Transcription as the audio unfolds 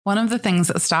One of the things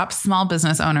that stops small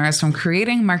business owners from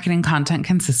creating marketing content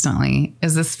consistently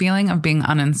is this feeling of being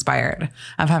uninspired,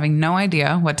 of having no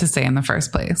idea what to say in the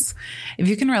first place. If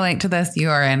you can relate to this,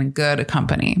 you are in good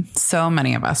company. So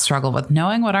many of us struggle with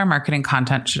knowing what our marketing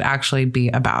content should actually be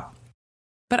about.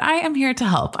 But I am here to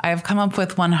help. I have come up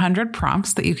with 100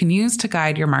 prompts that you can use to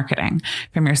guide your marketing,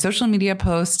 from your social media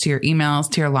posts to your emails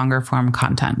to your longer form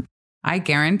content. I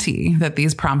guarantee that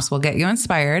these prompts will get you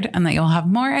inspired and that you'll have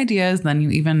more ideas than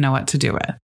you even know what to do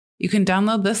with. You can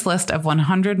download this list of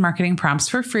 100 marketing prompts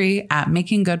for free at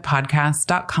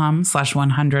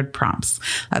makinggoodpodcast.com/100 prompts.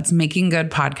 That's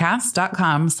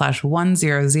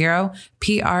makinggoodpodcast.com/100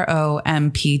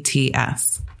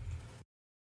 PROMPTS.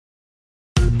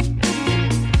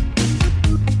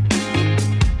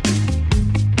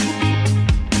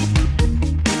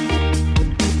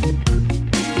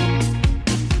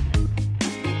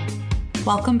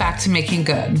 Welcome back to Making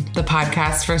Good, the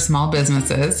podcast for small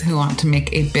businesses who want to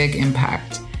make a big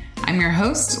impact. I'm your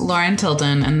host, Lauren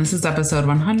Tilden, and this is episode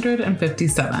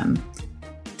 157.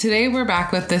 Today, we're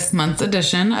back with this month's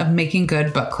edition of Making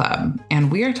Good Book Club,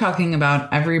 and we are talking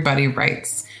about Everybody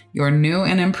Writes, your new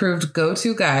and improved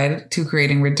go-to guide to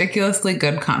creating ridiculously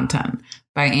good content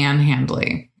by Ann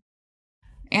Handley.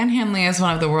 Ann Handley is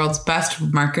one of the world's best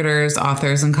marketers,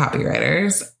 authors, and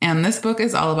copywriters, and this book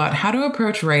is all about how to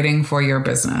approach writing for your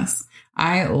business.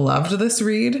 I loved this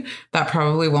read. That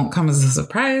probably won't come as a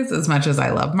surprise as much as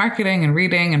I love marketing and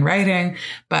reading and writing,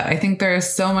 but I think there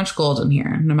is so much gold in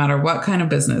here, no matter what kind of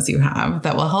business you have,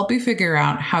 that will help you figure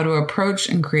out how to approach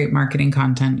and create marketing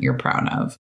content you're proud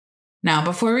of. Now,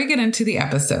 before we get into the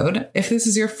episode, if this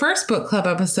is your first book club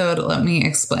episode, let me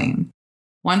explain.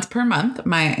 Once per month,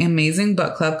 my amazing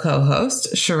book club co-host,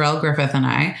 Sherelle Griffith, and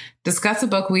I discuss a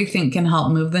book we think can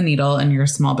help move the needle in your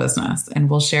small business, and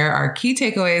we'll share our key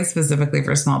takeaways specifically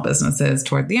for small businesses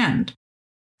toward the end.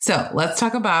 So let's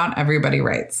talk about Everybody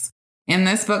Writes. In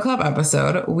this book club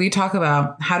episode, we talk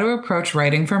about how to approach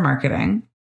writing for marketing,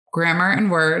 grammar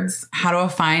and words, how to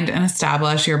find and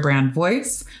establish your brand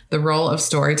voice, the role of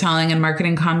storytelling in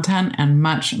marketing content, and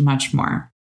much, much more.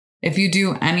 If you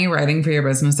do any writing for your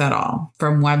business at all,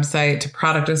 from website to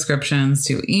product descriptions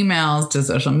to emails to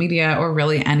social media or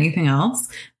really anything else,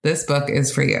 this book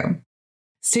is for you.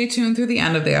 Stay tuned through the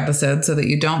end of the episode so that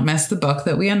you don't miss the book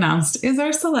that we announced is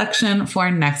our selection for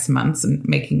next month's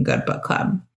Making Good Book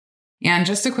Club. And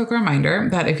just a quick reminder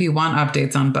that if you want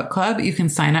updates on book club, you can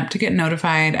sign up to get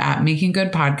notified at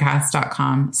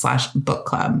makinggoodpodcast.com/book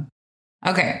club.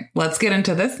 Okay, let's get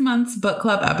into this month's book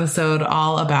club episode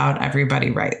all about Everybody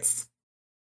Writes.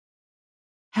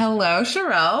 Hello,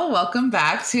 Sherelle. Welcome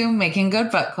back to Making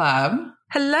Good Book Club.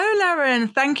 Hello, Lauren.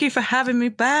 Thank you for having me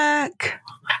back.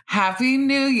 Happy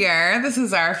New Year. This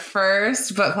is our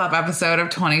first book club episode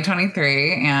of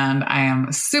 2023, and I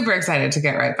am super excited to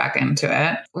get right back into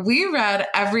it. We read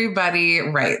Everybody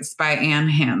Writes by Ann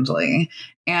Handley,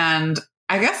 and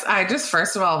I guess I just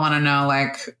first of all want to know,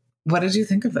 what did you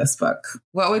think of this book?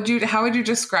 How would you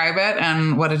describe it,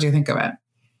 and what did you think of it?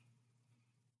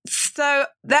 So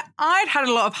I'd had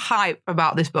a lot of hype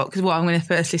about this book is what I'm going to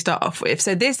firstly start off with.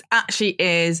 So this actually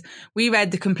we read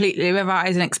the completely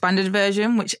revised and expanded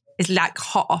version, which is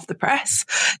hot off the press.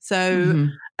 So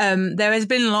there has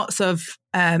been lots of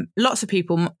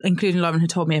people, including Lauren, who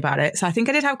told me about it. So I think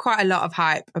I did have quite a lot of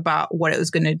hype about what it was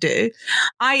going to do.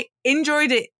 I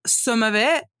enjoyed it, some of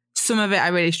it. Some of it I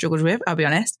really struggled with, I'll be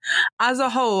honest. As a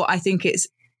whole, I think it's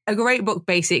a great book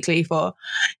basically for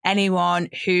anyone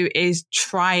who is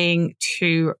trying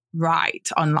to write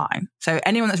online. So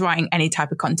anyone that's writing any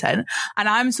type of content. And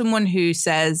I'm someone who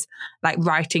says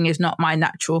writing is not my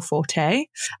natural forte.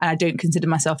 And I don't consider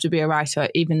myself to be a writer,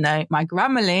 even though my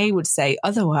Grammarly would say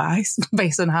otherwise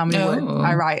based on how many words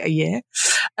I write a year.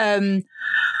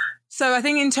 So I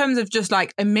think in terms of just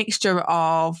a mixture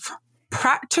of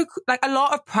practical, a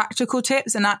lot of practical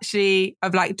tips and actually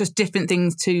of just different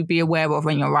things to be aware of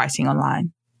when you're writing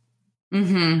online.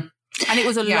 Mm-hmm. And it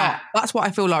was a lot. That's what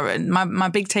I feel, Lauren. My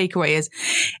big takeaway is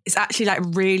it's actually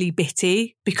really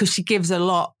bitty because she gives a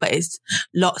lot, but it's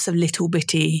lots of little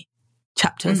bitty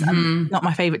chapters. And not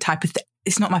my favorite type of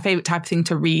it's not my favorite type of thing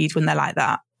to read when they're like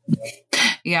that.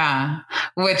 Yeah,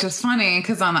 which is funny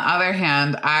because on the other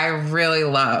hand, I really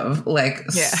love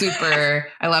super,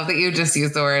 I love that you just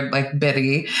used the word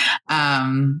bitty.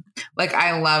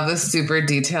 I love the super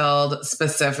detailed,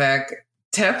 specific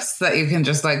tips that you can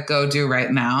just go do right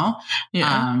now.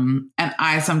 Yeah. And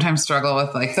I sometimes struggle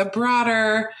with the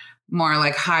broader, more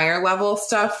higher level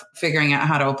stuff, figuring out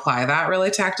how to apply that really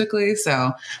tactically.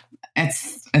 So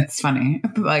it's funny.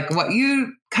 What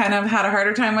you kind of had a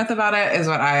harder time with about it is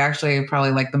what I actually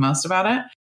probably like the most about it.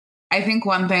 I think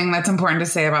one thing that's important to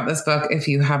say about this book, if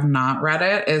you have not read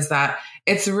it, is that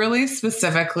it's really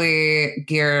specifically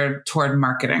geared toward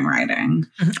marketing writing.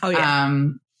 Oh, yeah.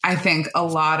 I think a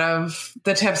lot of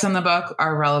the tips in the book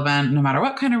are relevant no matter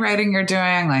what kind of writing you're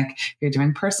doing. Like if you're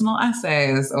doing personal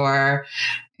essays or,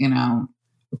 you know,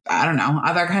 I don't know,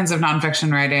 other kinds of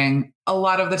nonfiction writing, a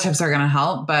lot of the tips are going to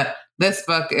help. But this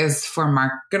book is for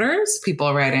marketers,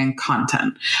 people writing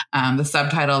content. The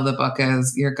subtitle of the book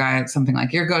is your guide, something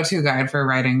like your go-to guide for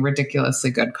writing ridiculously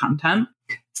good content.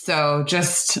 So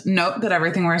just note that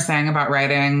everything we're saying about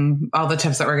writing, all the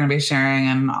tips that we're going to be sharing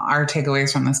and our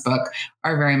takeaways from this book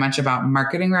are very much about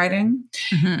marketing writing.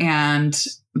 Mm-hmm. And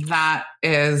that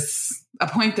is a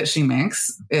point that she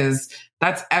makes is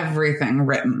that's everything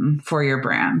written for your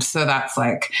brand. So that's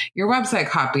like your website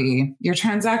copy, your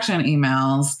transaction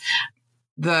emails,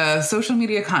 the social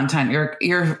media content,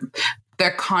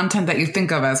 the content that you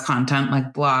think of as content,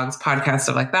 like blogs, podcasts,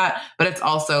 stuff like that. But it's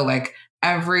also like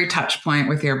every touch point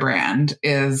with your brand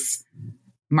is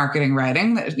marketing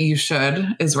writing that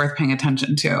is worth paying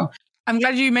attention to. I'm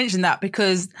glad you mentioned that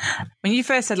because when you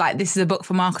first said like, this is a book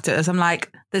for marketers, I'm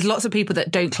like, there's lots of people that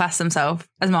don't class themselves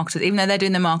as marketers, even though they're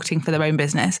doing the marketing for their own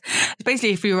business. It's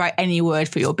basically, if you write any word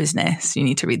for your business, you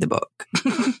need to read the book.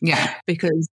 Yeah.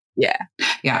 Because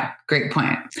Yeah. Great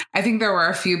point. I think there were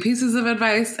a few pieces of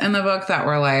advice in the book that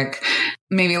were like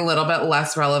maybe a little bit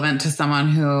less relevant to someone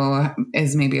who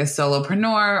is maybe a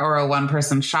solopreneur or a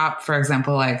one-person shop. For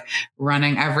example, like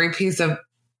running every piece of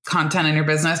content in your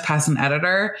business past an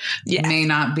editor may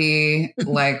not be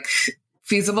like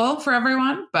feasible for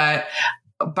everyone. But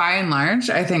by and large,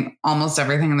 I think almost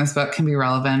everything in this book can be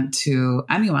relevant to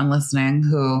anyone listening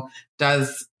who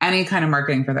does any kind of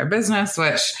marketing for their business,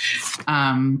 which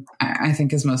I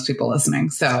think is most people listening.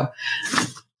 So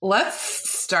let's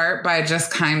start by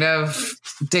just kind of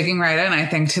digging right in, I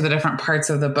think, to the different parts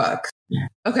of the book.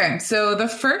 Okay, so the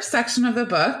first section of the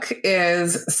book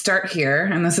is Start Here.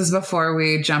 And this is before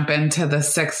we jump into the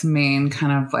 6 main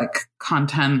kind of like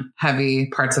content heavy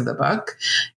parts of the book.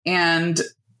 And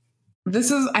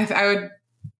this is, I would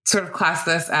sort of class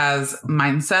this as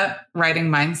writing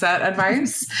mindset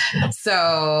advice.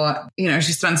 So, she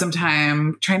spent some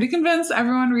time trying to convince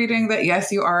everyone reading that,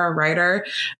 yes, you are a writer.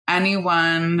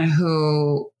 Anyone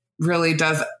who really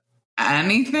does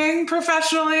anything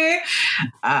professionally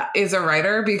is a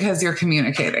writer because you're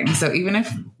communicating. So even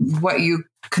if what you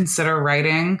consider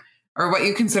writing or what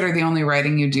you consider the only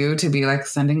writing you do to be like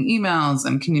sending emails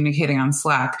and communicating on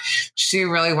Slack, she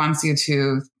really wants you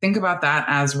to think about that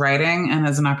as writing and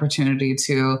as an opportunity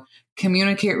to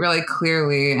communicate really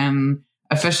clearly and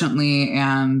efficiently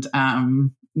and,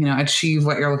 achieve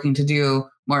what you're looking to do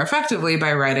more effectively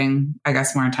by writing, I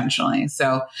guess, more intentionally.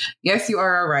 So yes, you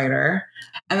are a writer.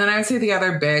 And then I would say the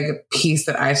other big piece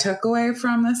that I took away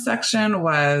from this section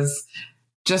was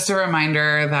just a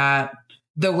reminder that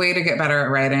the way to get better at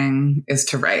writing is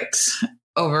to write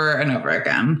over and over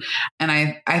again. And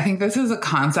I think this is a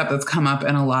concept that's come up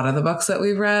in a lot of the books that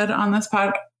we've read on this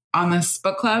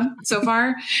book club so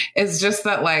far, is just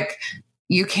that like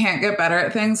you can't get better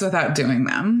at things without doing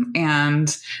them.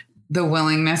 And the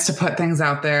willingness to put things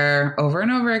out there over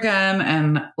and over again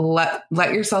and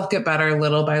let yourself get better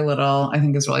little by little, I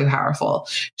think is really powerful.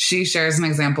 She shares an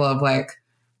example of like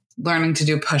learning to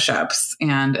do push-ups.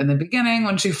 And in the beginning,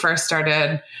 when she first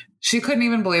started, she couldn't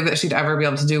even believe that she'd ever be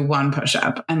able to do one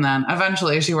push-up. And then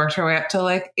eventually she worked her way up to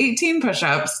like 18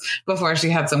 push-ups before she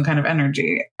had some kind of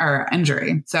injury.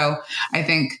 So I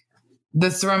think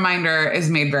this reminder is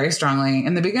made very strongly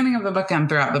in the beginning of the book and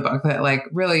throughout the book that like,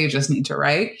 really, you just need to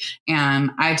write.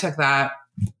 And I took that,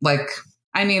 like,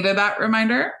 I needed that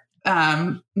reminder.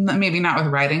 Maybe not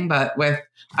with writing, but with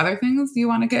other things you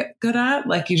want to get good at.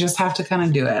 Like you just have to kind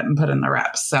of do it and put in the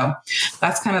reps. So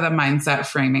that's kind of the mindset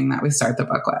framing that we start the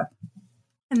book with.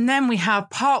 And then we have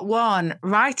part 1,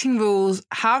 writing rules,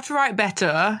 how to write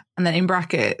better, and then in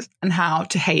brackets, and how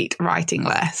to hate writing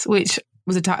less, which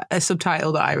was a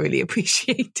subtitle that I really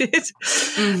appreciated.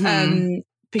 Mm-hmm.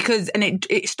 Because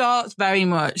it starts very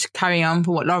much carrying on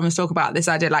from what Lauren was talking about, this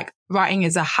idea like writing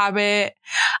is a habit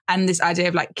and this idea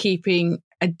of like keeping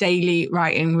a daily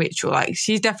writing ritual. Like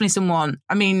she's definitely someone,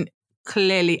 I mean,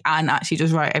 clearly Anne actually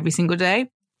does write every single day.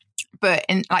 But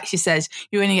like she says,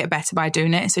 you only get better by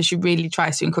doing it. So she really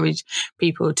tries to encourage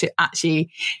people to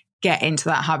actually get into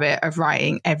that habit of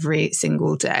writing every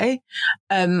single day.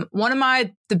 One of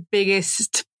the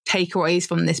biggest takeaways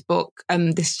from this book,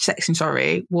 this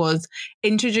section, was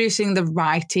introducing the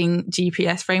writing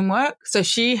GPS framework. So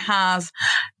she has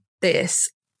this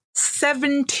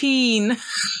 17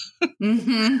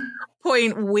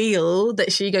 point wheel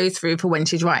that she goes through for when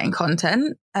she's writing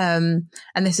content. And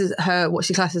this is what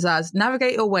she classes as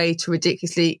navigate your way to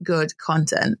ridiculously good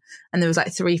content. And there was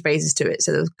like 3 phases to it.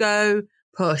 So there was go,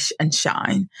 push, and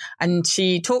shine. And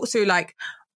she talks through like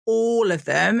all of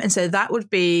them. And so that would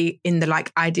be in the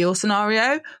like ideal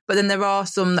scenario. But then there are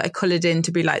some that are coloured in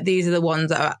to be like, these are the ones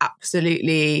that are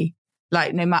absolutely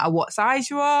like, no matter what size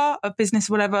you are, a business,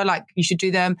 whatever, like you should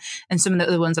do them. And some of the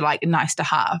other ones are like nice to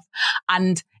have.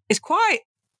 And it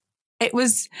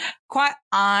was quite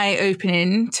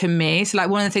eye-opening to me. So like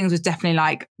one of the things was definitely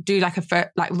like, do like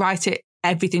write it,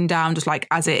 everything down just like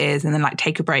as it is, and then like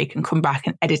take a break and come back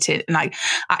and edit it. And like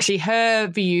actually her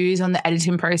views on the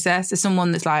editing process is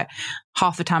someone that's like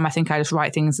half the time I think I just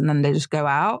write things and then they just go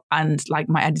out, and like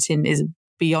my editing is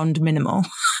beyond minimal.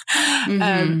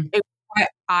 Mm-hmm. It was quite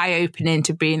eye-opening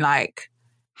to being like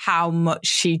how much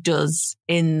she does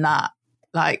in that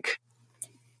like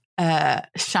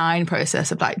shine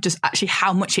process of like just actually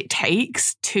how much it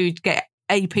takes to get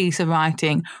a piece of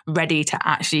writing ready to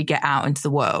actually get out into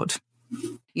the world.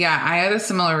 Yeah, I had a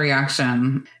similar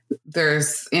reaction.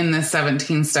 There's in this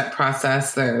 17-step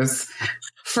process, there's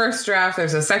first draft,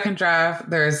 there's a second draft,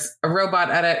 there's a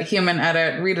robot edit, human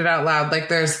edit, read it out loud. Like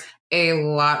there's a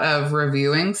lot of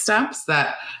reviewing steps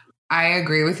that I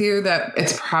agree with you that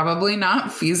it's probably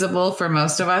not feasible for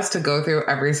most of us to go through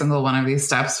every single one of these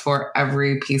steps for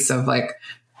every piece of like,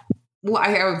 well,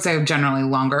 I would say generally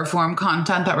longer form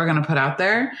content that we're going to put out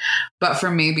there. But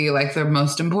for maybe like the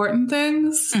most important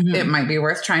things, it might be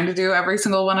worth trying to do every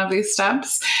single one of these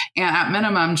steps. And at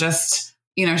minimum, just,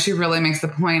 you know, she really makes the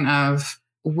point of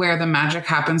where the magic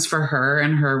happens for her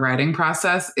and her writing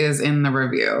process is in the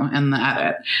review and the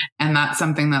edit. And that's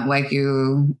something that like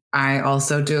you, I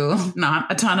also do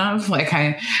not a ton of. Like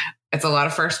it's a lot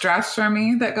of first drafts for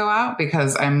me that go out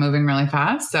because I'm moving really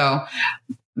fast. So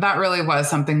that really was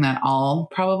something that I'll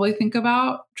probably think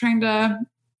about trying to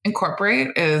incorporate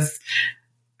is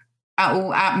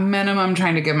at minimum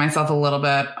trying to give myself a little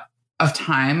bit of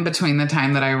time between the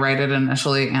time that I write it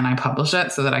initially and I publish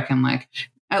it so that I can like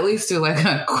at least do like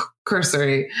a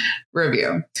cursory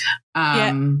review.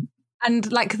 And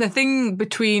like the thing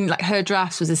between like her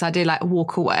drafts was this idea like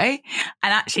walk away.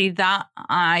 And actually that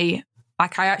I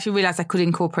actually realized I could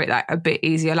incorporate that a bit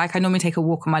easier. Like I normally take a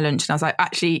walk on my lunch and I was like,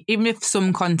 actually, even if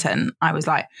some content, I was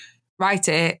like, write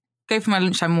it, go for my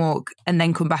lunchtime walk and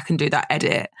then come back and do that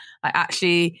edit. Like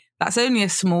actually, that's only a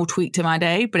small tweak to my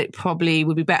day, but it probably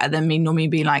would be better than me normally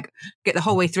being like, get the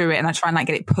whole way through it and I try and like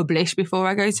get it published before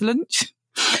I go to lunch.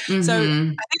 Mm-hmm. So I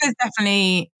think there's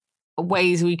definitely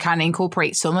ways we can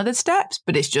incorporate some of the steps,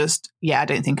 but it's just, I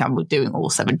don't think I'm doing all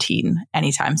 17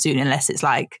 anytime soon unless it's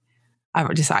like, I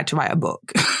decide to write a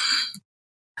book.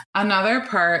 Another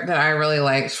part that I really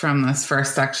liked from this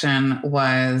first section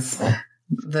was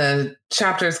the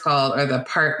chapter's called, or the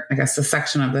part, I guess the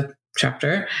section of the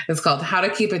chapter is called How to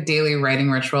Keep a Daily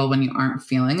Writing Ritual When You Aren't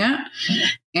Feeling It.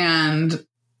 And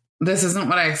this isn't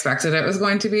what I expected it was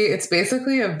going to be. It's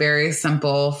basically a very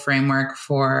simple framework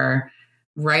for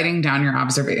writing down your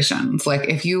observations. Like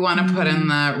if you want to put in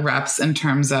the reps in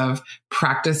terms of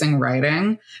practicing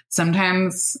writing,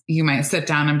 sometimes you might sit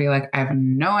down and be like, I have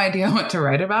no idea what to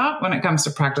write about when it comes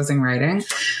to practicing writing.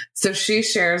 So she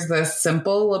shares this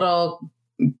simple little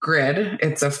grid.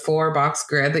 It's a 4-box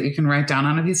grid that you can write down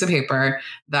on a piece of paper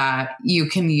that you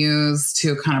can use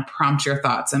to kind of prompt your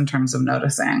thoughts in terms of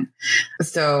noticing.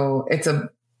 So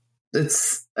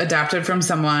it's adapted from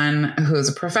someone who's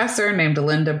a professor named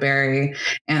Linda Berry,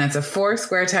 and it's a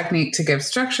 4-square technique to give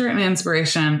structure and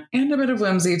inspiration and a bit of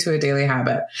whimsy to a daily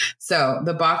habit. So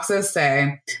the boxes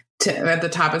say, at the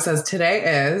top it says,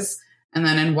 today is, and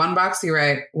then in one box you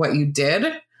write what you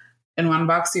did, in one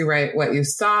box you write what you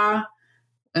saw,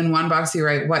 in one box you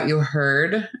write what you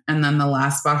heard, and then the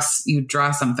last box you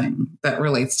draw something that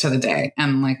relates to the day.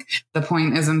 And like the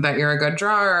point isn't that you're a good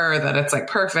drawer or that it's like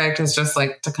perfect. It's just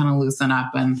like to kind of loosen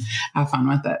up and have fun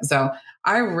with it. So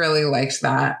I really liked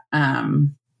that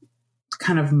kind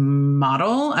of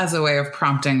model as a way of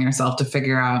prompting yourself to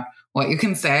figure out what you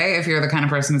can say if you're the kind of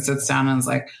person who sits down and is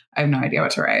like, I have no idea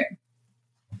what to write.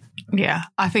 Yeah,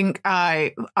 I think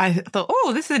I thought,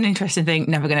 oh, this is an interesting thing.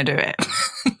 Never going to do it.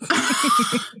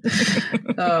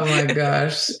 Oh my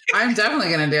gosh. I'm definitely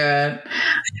going to do it.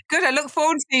 Good. I look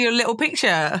forward to your little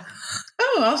picture.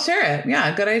 Oh, I'll share it.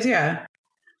 Yeah, good idea.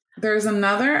 There's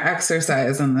another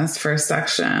exercise in this first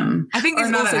section. I think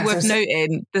it's also worth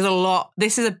noting there's a lot.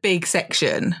 This is a big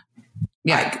section.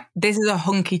 Yeah. Like, this is a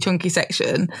hunky chunky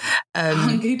section.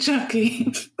 Hunky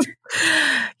chunky.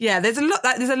 Yeah, there's a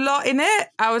lot in it.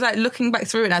 I was like looking back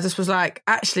through it and I just was like,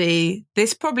 actually,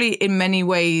 this probably in many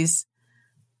ways,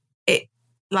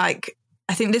 like,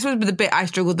 I think this was the bit I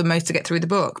struggled the most to get through the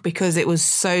book because it was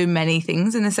so many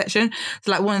things in this section.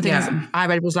 So like one of the things I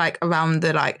read was like around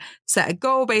the like set a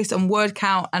goal based on word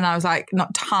count. And I was like,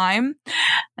 not time.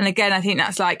 And again, I think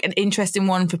that's like an interesting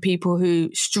one for people who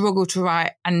struggle to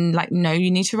write and like, no,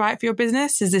 you need to write for your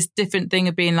business. There's this different thing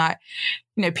of being like,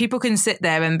 you know, people can sit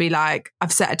there and be like,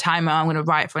 I've set a timer, I'm going to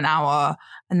write for an hour.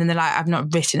 And then they're like, I've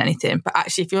not written anything. But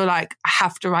actually, if you're like, I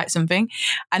have to write something,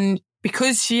 and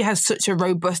because she has such a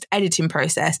robust editing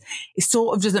process, it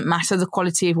sort of doesn't matter the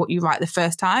quality of what you write the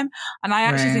first time. And I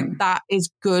actually think that is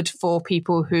good for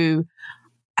people who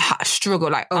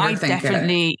struggle. Like I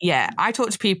definitely, I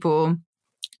talk to people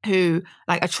who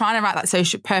like are trying to write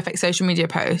that perfect social media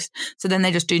post. So then they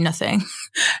just do nothing.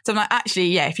 So I'm like,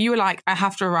 actually, if you were like, I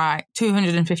have to write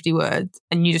 250 words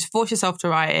and you just force yourself to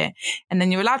write it and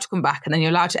then you're allowed to come back and then you're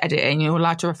allowed to edit it and you're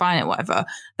allowed to refine it, whatever.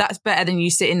 That's better than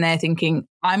you sitting there thinking,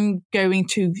 I'm going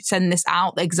to send this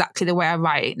out exactly the way I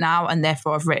write it now. And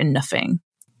therefore I've written nothing.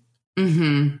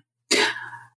 Mm-hmm.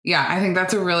 Yeah, I think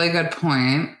that's a really good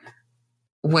point.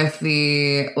 With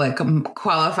the like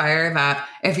qualifier that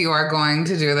if you are going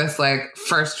to do this, like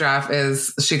first draft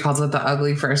is, she calls it the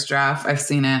ugly first draft. I've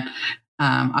seen it.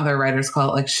 Other writers call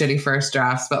it like shitty first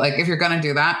drafts, but like if you're going to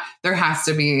do that, there has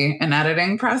to be an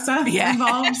editing process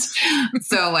involved.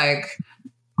 So like,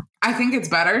 I think it's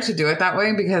better to do it that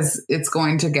way because it's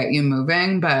going to get you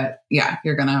moving. But yeah,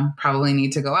 you're going to probably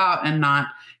need to go out and not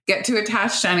get too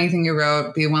attached to anything you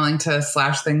wrote, be willing to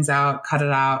slash things out, cut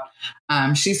it out.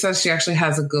 She says she actually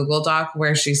has a Google Doc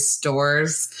where she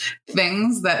stores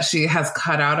things that she has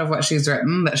cut out of what she's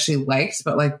written that she liked,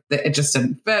 but like it just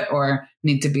didn't fit or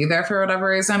need to be there for whatever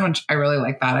reason, which I really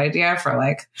like that idea for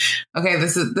like, okay,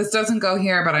 this doesn't go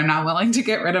here, but I'm not willing to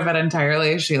get rid of it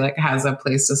entirely. She like has a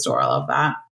place to store all of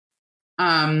that.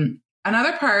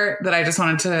 Another part that I just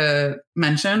wanted to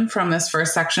mention from this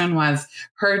first section was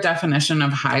her definition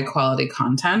of high quality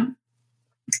content.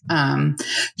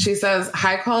 She says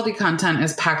high quality content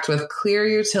is packed with clear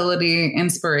utility,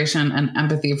 inspiration, and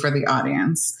empathy for the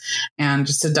audience. And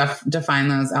just to define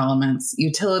those elements,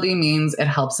 utility means it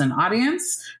helps an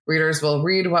audience. Readers will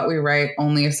read what we write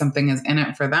only if something is in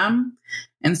it for them.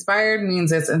 Inspired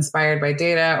means it's inspired by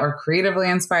data or creatively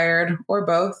inspired or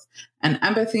both. And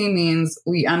empathy means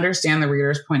we understand the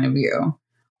reader's point of view.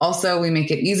 Also, we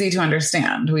make it easy to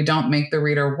understand. We don't make the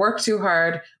reader work too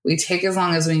hard. We take as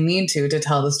long as we need to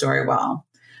tell the story well.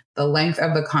 The length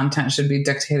of the content should be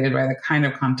dictated by the kind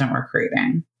of content we're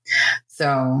creating.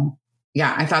 So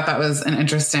yeah, I thought that was an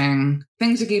interesting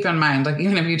thing to keep in mind. Like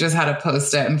even if you just had a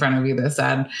Post-it in front of you that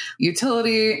said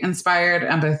utility, inspired,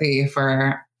 empathy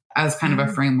as kind of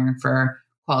a framework for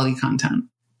quality content.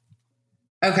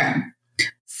 Okay.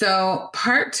 So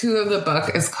part 2 of the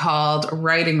book is called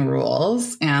Writing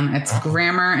Rules, and it's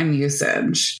grammar and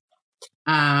usage.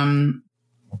 And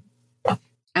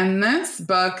this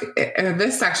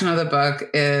section of the book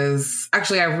is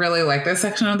actually, I really like this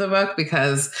section of the book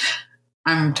because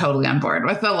I'm totally on board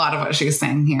with a lot of what she's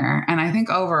saying here. And I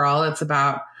think overall it's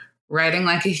about writing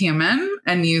like a human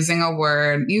and using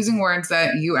words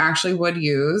that you actually would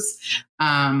use.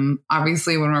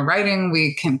 Obviously, when we're writing,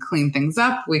 we can clean things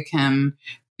up. We can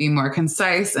be more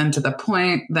concise and to the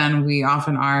point than we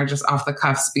often are just off the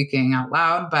cuff speaking out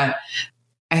loud. But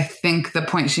I think the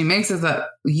point she makes is that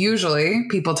usually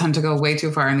people tend to go way too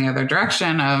far in the other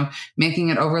direction of making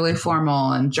it overly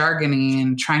formal and jargony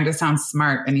and trying to sound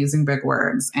smart and using big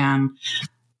words. And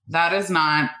that is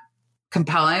not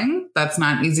compelling. That's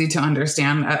not easy to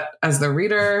understand as the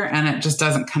reader, and it just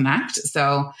doesn't connect.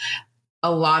 So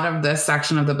a lot of this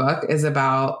section of the book is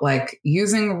about like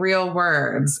using real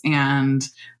words and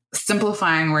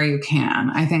simplifying where you can.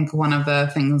 I think one of the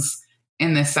things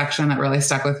in this section that really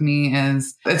stuck with me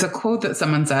is, it's a quote that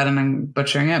someone said, and I'm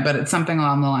butchering it, but it's something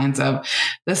along the lines of,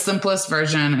 the simplest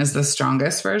version is the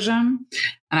strongest version.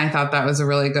 And I thought that was a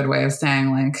really good way of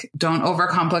saying, like, don't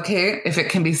overcomplicate. If it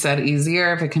can be said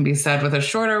easier, if it can be said with a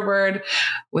shorter word,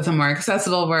 with a more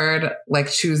accessible word, like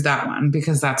choose that one,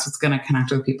 because that's what's going to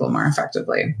connect with people more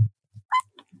effectively.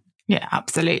 Yeah,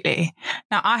 absolutely.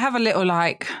 Now I have a little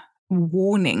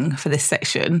warning for this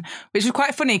section, which is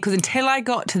quite funny because until I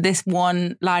got to this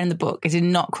one line in the book, it did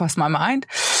not cross my mind.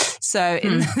 So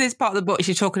in this part of the book,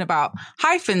 she's talking about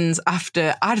hyphens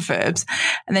after adverbs.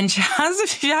 And then she has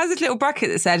this little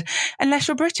bracket that said, unless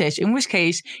you're British, in which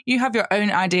case you have your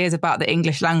own ideas about the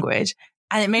English language.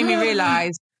 And it made me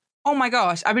realize, oh my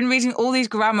gosh, I've been reading all these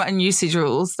grammar and usage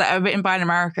rules that are written by an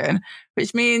American,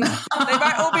 which means they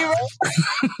might all be wrong.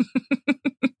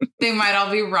 They might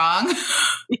all be wrong.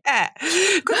 Yeah.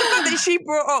 Because the fact that she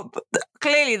brought up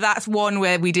clearly that's one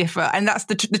where we differ. And that's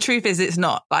the truth is it's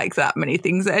not like that many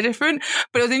things that are different.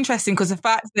 But it was interesting because the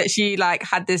fact that she like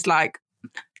had this like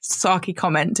sarky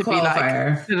comment to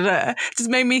Qualifier. Be like,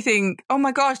 just made me think, oh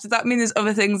my gosh, does that mean there's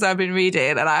other things I've been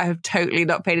reading and I have totally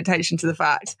not paid attention to the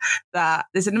fact that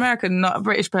there's an American, not a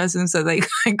British person, so they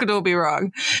could all be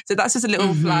wrong. So that's just a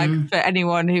little flag for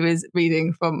anyone who is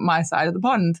reading from my side of the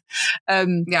pond.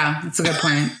 Yeah, that's a good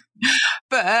point.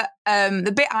 But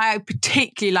the bit I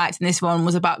particularly liked in this one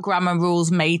was about grammar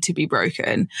rules made to be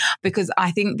broken, because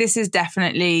I think this is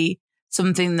definitely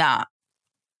something that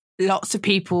lots of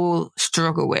people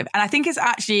struggle with. And I think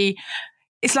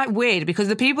it's like weird because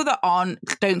the people that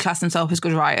don't class themselves as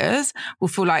good writers will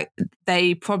feel like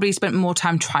they probably spent more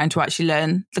time trying to actually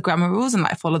learn the grammar rules and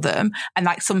like follow them, and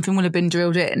like something will have been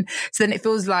drilled in. So then it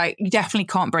feels like you definitely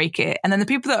can't break it. And then the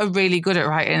people that are really good at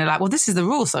writing are like, well, this is the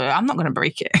rule, so I'm not going to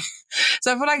break it.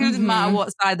 So I feel like it doesn't matter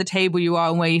what side of the table you are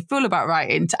and where you feel about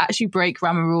writing, to actually break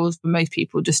grammar rules for most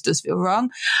people just does feel wrong.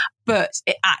 But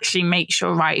it actually makes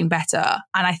your writing better.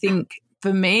 And I think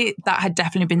for me, that had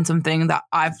definitely been something that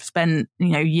I've spent,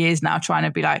 years now trying to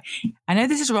be like, I know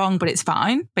this is wrong, but it's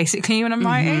fine, basically, when I'm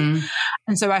writing.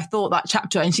 And so I thought that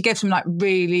chapter, and she gave some like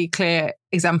really clear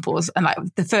examples. And like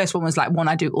the first one was like one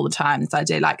I do all the time. This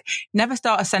idea, like, never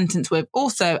start a sentence with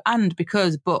also, and,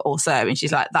 because, but, also. And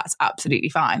she's like, that's absolutely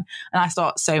fine. And I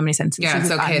start so many sentences. Yeah,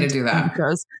 it's okay to do that.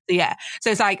 Because. So yeah.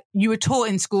 So it's like you were taught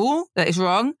in school that it's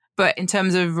wrong. But in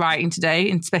terms of writing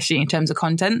today, and especially in terms of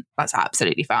content, that's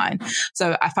absolutely fine.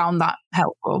 So I found that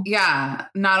helpful. Yeah.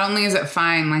 Not only is it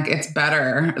fine, like it's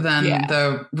better than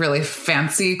the really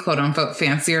fancy, quote unquote,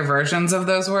 fancier versions of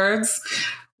those words.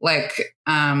 Like,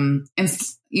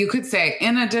 you could say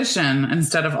in addition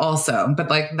instead of also, but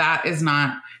like that is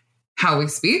not how we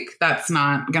speak. That's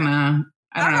not gonna,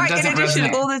 I don't know. It doesn't in addition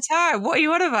resonate all the time. What are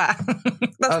you on about?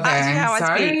 That's okay, actually how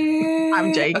I speak.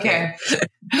 I'm joking. Okay.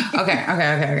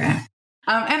 Okay.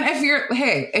 And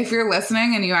if you're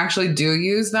listening and you actually do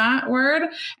use that word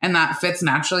and that fits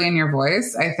naturally in your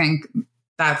voice, I think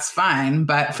that's fine.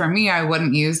 But for me, I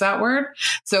wouldn't use that word.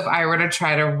 So if I were to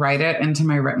try to write it into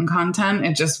my written content,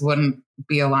 it just wouldn't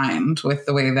be aligned with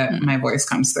the way that my voice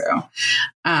comes through.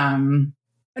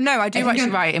 No, I do actually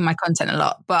write in my content a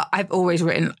lot, but I've always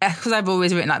written like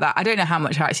that. I don't know how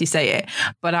much I actually say it,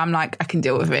 but I'm like, I can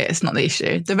deal with it. It's not the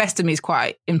issue. The rest of me is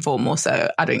quite informal, so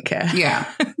I don't care. Yeah.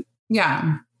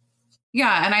 Yeah.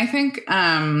 And I think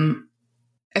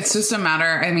it's just a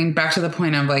matter, back to the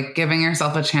point of like giving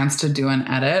yourself a chance to do an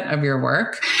edit of your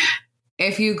work.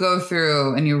 If you go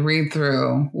through and you read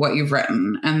through what you've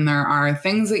written and there are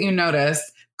things that you notice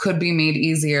could be made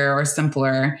easier or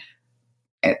simpler,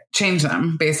 change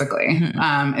them, basically,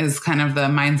 is kind of the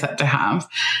mindset to have.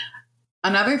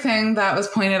 Another thing that was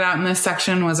pointed out in this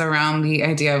section was around the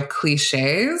idea of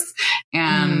cliches.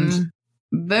 And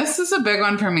this is a big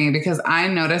one for me because I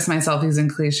notice myself using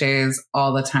cliches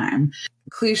all the time.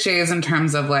 Cliches in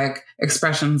terms of like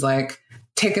expressions like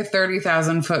take a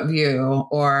 30,000 foot view,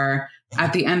 or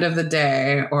at the end of the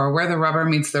day, or where the rubber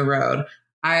meets the road.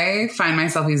 I find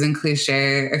myself using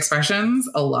cliche expressions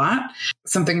a lot.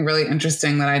 Something really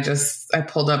interesting that I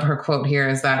pulled up her quote here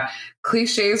is that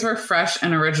cliches were fresh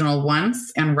and original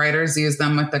once, and writers used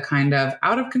them with the kind of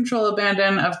out of control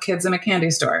abandon of kids in a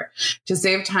candy store. To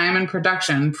save time in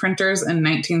production, printers in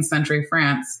 19th century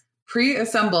France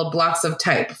pre-assembled blocks of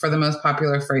type for the most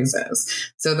popular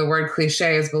phrases. So the word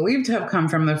cliché is believed to have come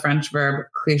from the French verb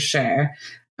cliché,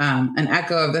 an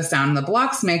echo of the sound the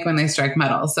blocks make when they strike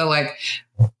metal. So like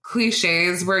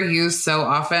cliches were used so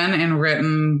often in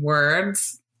written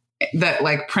words that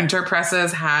like printer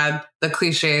presses had the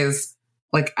cliches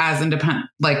like as independent,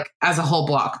 like as a whole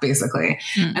block basically.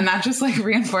 And that just like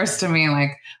reinforced to me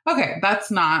like, okay, that's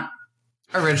not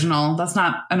original. That's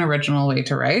not an original way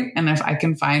to write. And if I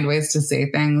can find ways to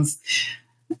say things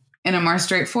in a more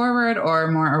straightforward or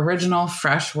more original,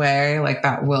 fresh way, like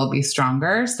that will be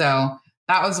stronger. So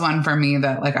that was one for me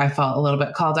that like I felt a little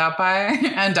bit called out by,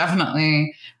 and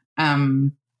definitely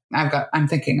I'm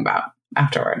thinking about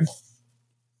afterward.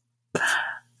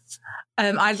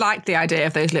 I liked the idea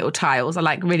of those little tiles. I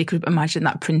like really could imagine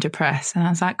that printer press, and I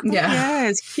was like, yeah,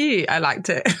 it's cute. I liked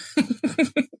it.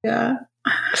 Yeah.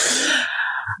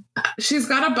 She's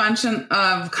got a bunch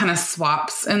of kind of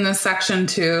swaps in this section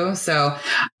too. So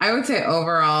I would say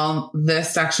overall,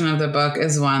 this section of the book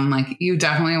is one like you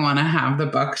definitely want to have the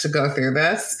book to go through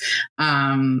this.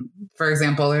 For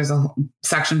example, there's a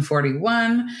section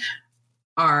 41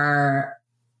 are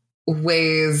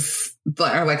ways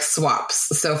that are like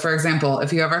swaps. So for example,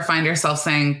 if you ever find yourself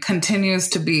saying continues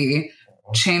to be,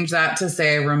 change that to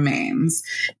say remains.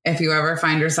 If you ever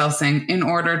find yourself saying in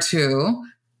order to,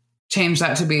 change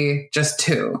that to be just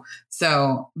 2.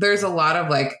 So there's a lot of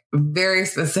like very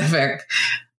specific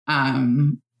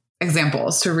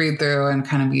examples to read through and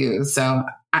kind of use. So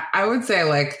I would say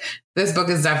like this book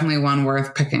is definitely one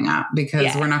worth picking up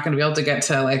because we're not going to be able to get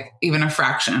to like even a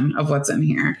fraction of what's in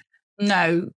here.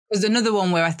 No, there's another one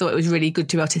where I thought it was really good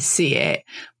to be able to see it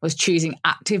was choosing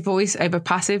active voice over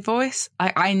passive voice.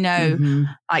 I know,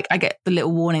 like I get the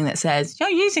little warning that says you're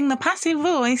using the passive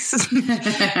voice. So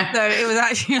it was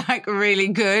actually like really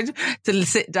good to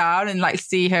sit down and like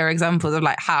see her examples of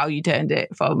like how you turned it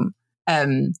from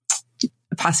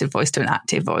a passive voice to an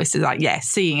active voice. Is like,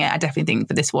 seeing it, I definitely think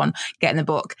for this one, getting the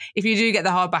book. If you do get the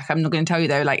hardback, I'm not going to tell you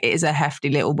though, like it is a hefty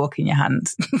little book in your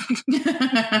hands.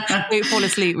 Don't fall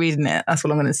asleep reading it. That's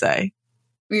what I'm going to say.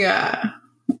 Yeah.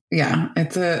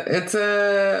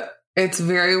 It's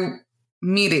very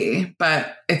meaty,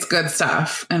 but it's good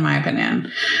stuff in my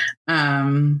opinion.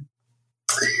 Trying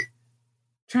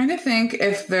to think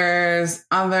if there's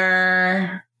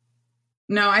other.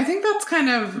 No, I think that's kind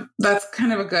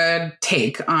of a good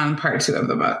take on part 2 of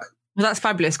the book. Well, that's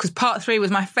fabulous because part 3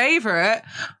 was my favorite,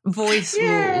 voice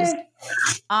rules.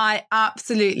 I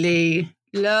absolutely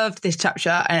loved this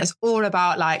chapter, and it's all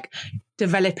about like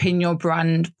developing your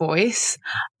brand voice.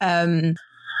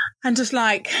 And just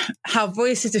like how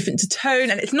voice is different to tone.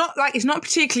 And it's not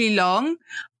particularly long,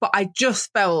 but I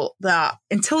just felt that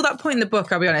until that point in the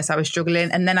book, I'll be honest, I was struggling.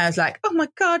 And then I was like, oh my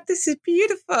God, this is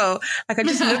beautiful. Like I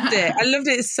just loved it. I loved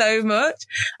it so much.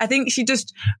 I think she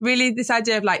just really, this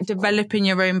idea of like developing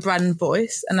your own brand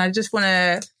voice. And I just want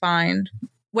to find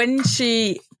when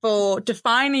for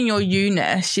defining your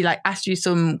you-ness, she like asked you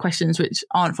some questions which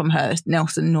aren't from her.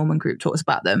 Nelson Norman Group talks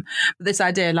about them. But this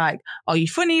idea like, are you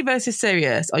funny versus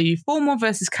serious? Are you formal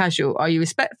versus casual? Are you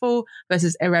respectful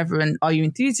versus irreverent? Are you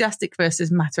enthusiastic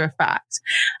versus matter of fact?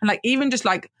 And like even just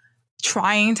like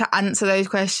trying to answer those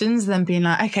questions, then being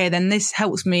like, okay, then this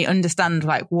helps me understand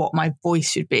like what my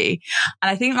voice should be.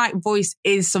 And I think like voice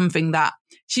is something that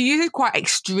she uses quite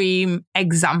extreme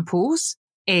examples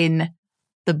in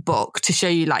the book to show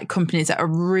you like companies that are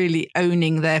really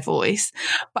owning their voice.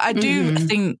 But I do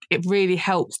think it really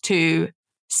helps to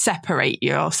separate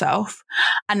yourself.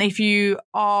 And if you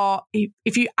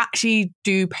actually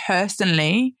do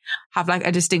personally have like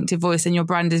a distinctive voice and your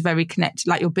brand is very connected,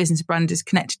 like your business brand is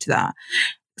connected to that,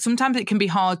 sometimes it can be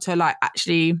hard to like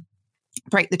actually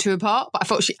break the 2 apart. But I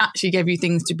thought she actually gave you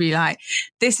things to be like,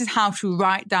 this is how to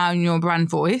write down your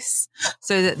brand voice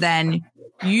so that then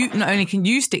you not only can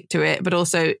you stick to it, but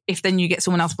also if then you get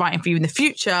someone else writing for you in the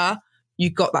future,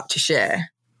 you've got that to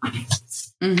share.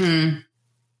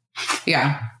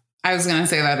 Yeah. I was going to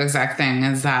say that exact thing,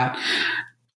 is that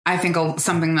I think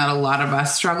something that a lot of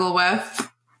us struggle with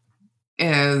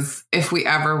is if we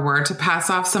ever were to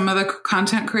pass off some of the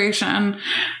content creation,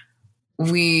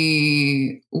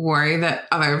 we worry that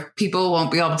other people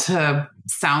won't be able to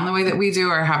sound the way that we do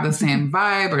or have the same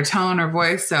vibe or tone or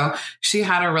voice. So she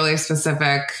had a really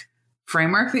specific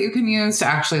framework that you can use to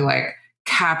actually like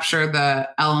capture the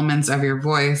elements of your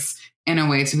voice in a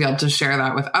way to be able to share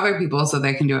that with other people so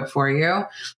they can do it for you.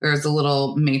 There's a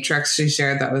little matrix she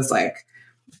shared that was like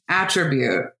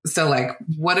attribute. So like,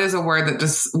 what is a word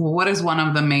what is one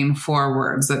of the main 4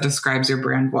 words that describes your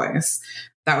brand voice?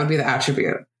 That would be the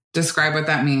attribute. Describe what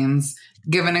that means.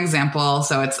 Give an example.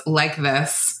 So it's like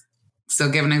this. So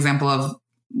give an example of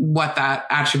what that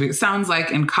attribute sounds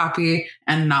like in copy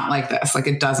and not like this. Like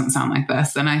it doesn't sound like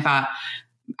this. And I thought,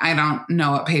 I don't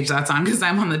know what page that's on because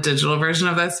I'm on the digital version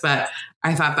of this, but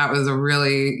I thought that was a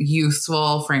really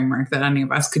useful framework that any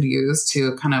of us could use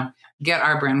to kind of get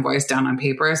our brand voice down on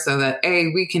paper so that A,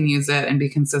 we can use it and be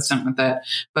consistent with it,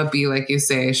 but B, like you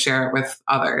say, share it with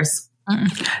others.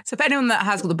 So for anyone that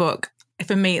has got the book,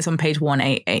 for me, it's on page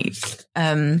 188.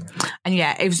 And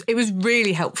yeah, it was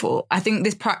really helpful. I think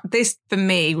this for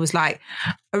me was like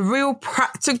a real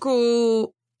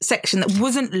practical section that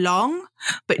wasn't long,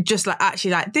 but just like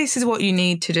actually like, this is what you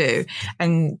need to do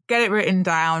and get it written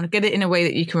down, get it in a way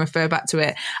that you can refer back to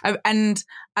it. And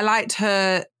I liked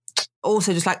her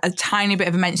also just like a tiny bit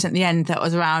of a mention at the end that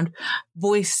was around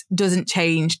voice doesn't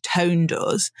change, tone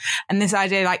does. And this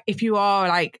idea, like if you are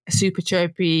like a super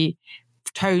chirpy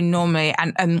tone normally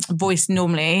and voice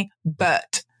normally,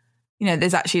 but you know,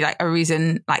 there's actually like a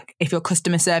reason, like if you're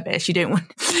customer service, you don't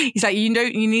want, it's like, you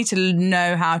need to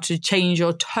know how to change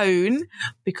your tone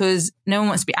because no one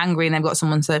wants to be angry and they've got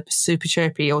someone super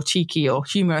chirpy or cheeky or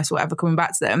humorous or whatever coming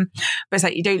back to them. But it's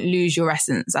like, you don't lose your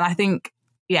essence. And I think,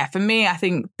 yeah, for me, I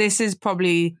think this is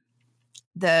probably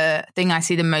the thing I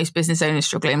see the most business owners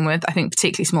struggling with. I think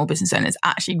particularly small business owners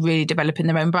actually really developing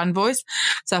their own brand voice.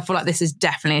 So I feel like this is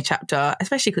definitely a chapter,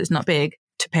 especially because it's not big,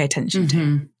 to pay attention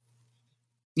to.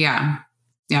 Yeah.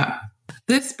 Yeah.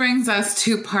 This brings us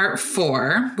to part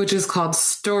 4, which is called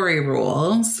Story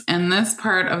Rules. And this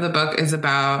part of the book is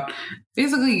about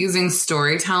basically using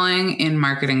storytelling in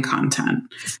marketing content.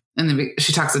 And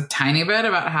she talks a tiny bit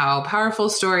about how powerful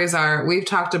stories are. We've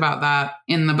talked about that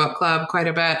in the book club quite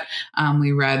a bit.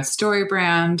 We read Story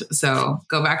Brand, so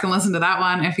go back and listen to that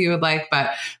one if you would like.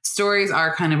 But stories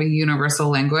are kind of a universal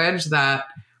language that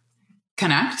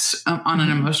connect on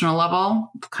an emotional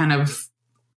level, kind of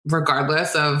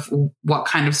regardless of what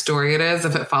kind of story it is.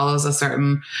 If it follows a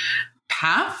certain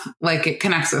path, like it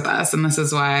connects with us. And this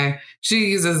is why she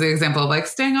uses the example of like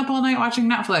staying up all night watching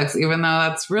Netflix, even though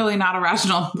that's really not a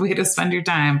rational way to spend your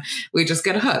time. We just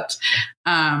get hooked.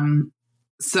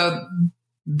 So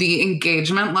the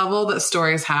engagement level that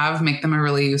stories have make them a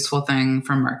really useful thing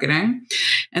for marketing.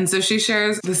 And so she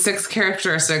shares the 6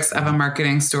 characteristics of a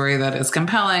marketing story that is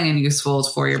compelling and useful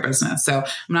for your business. So I'm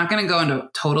not going to go into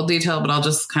total detail, but I'll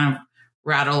just kind of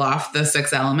rattle off the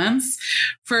 6 elements.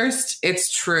 First,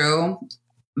 it's true.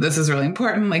 This is really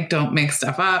important. Like, don't make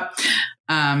stuff up.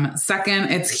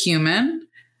 Second, it's human.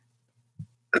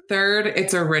 Third,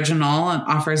 it's original and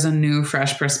offers a new,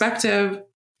 fresh perspective.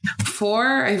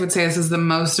 4, I would say this is the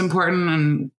most important,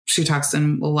 and she talks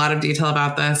in a lot of detail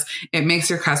about this. It makes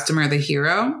your customer the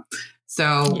hero.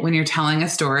 So when you're telling a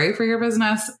story for your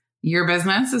business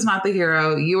is not the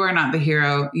hero. You are not the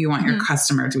hero. You want your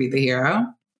customer to be the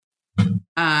hero.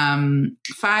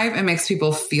 5, it makes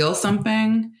people feel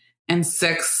something. And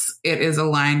 6, it is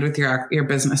aligned with your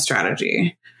business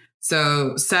strategy.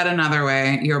 So said another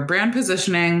way, your brand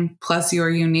positioning plus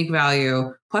your unique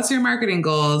value plus your marketing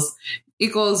goals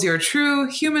equals your true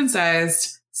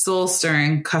human-sized,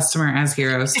 soul-stirring customer as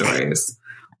hero stories.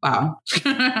 Wow.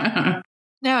 No,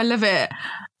 I love it.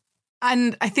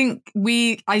 And I think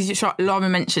as Laura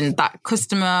mentioned, that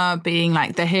customer being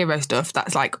like the hero stuff,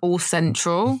 that's like all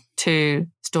central to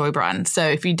StoryBrand. So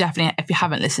if you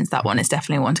haven't listened to that one, it's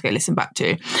definitely one to go listen back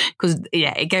to, because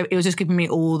it was just giving me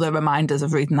all the reminders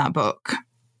of reading that book.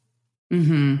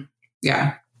 Mm-hmm.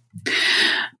 Yeah.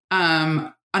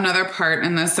 Another part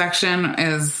in this section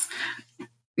is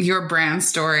your brand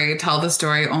story. Tell the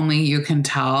story only you can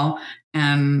tell.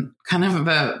 And kind of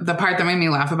the part that made me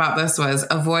laugh about this was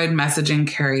avoid messaging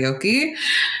karaoke.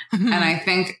 Mm-hmm. And I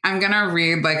think I'm going to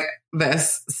read like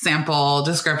this sample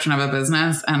description of a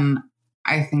business, and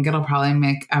I think it'll probably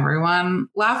make everyone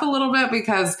laugh a little bit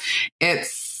because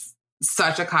it's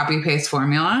such a copy-paste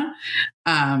formula.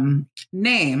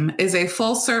 Name is a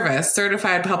full-service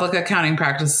certified public accounting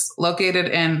practice located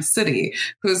in City,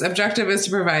 whose objective is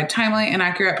to provide timely and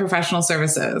accurate professional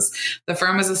services. The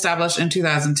firm was established in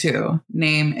 2002.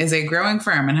 Name is a growing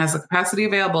firm and has the capacity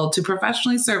available to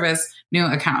professionally service new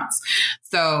accounts.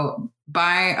 So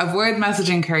by avoid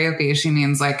messaging karaoke, she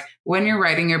means like when you're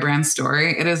writing your brand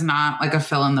story, it is not like a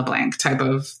fill in the blank type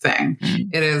of thing. Mm-hmm.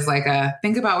 It is like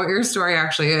think about what your story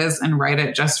actually is and write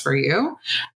it just for you.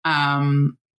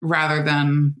 Rather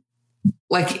than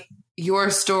like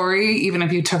your story, even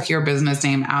if you took your business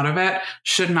name out of it,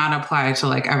 should not apply to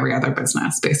like every other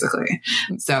business, basically.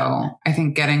 So I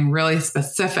think getting really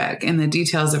specific in the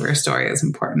details of your story is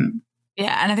important.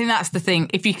 Yeah, and I think that's the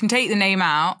thing. If you can take the name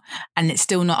out and it's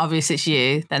still not obvious it's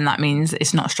you, then that means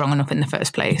it's not strong enough in the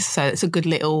first place. So it's a good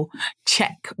little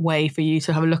check way for you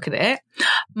to have a look at it.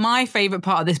 My favourite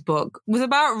part of this book was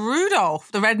about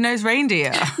Rudolph, the red-nosed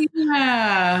reindeer.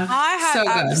 Yeah, I had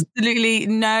absolutely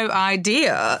no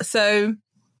idea. So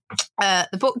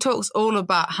the book talks all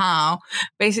about how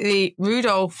basically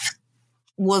Rudolph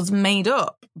was made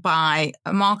up by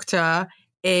a marketer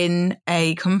in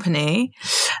a company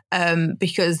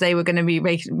because they were going to be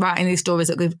writing these stories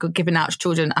that were given out to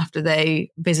children after they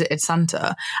visited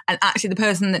Santa. And actually the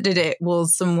person that did it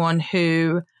was someone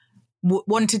who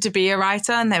wanted to be a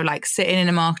writer, and they were like sitting in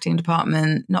a marketing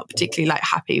department, not particularly like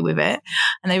happy with it.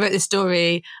 And they wrote this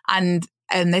story, and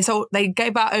they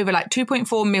gave out over like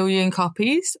 2.4 million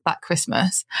copies that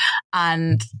Christmas,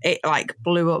 and it like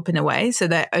blew up in a way. So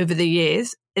that over the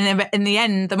years, and then in the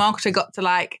end, the marketer got to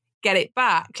like get it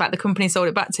back, like the company sold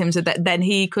it back to him so that then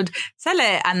he could sell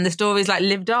it, and the story's like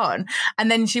lived on.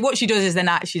 And then what she does is then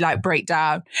actually like break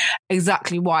down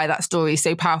exactly why that story is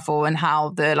so powerful and how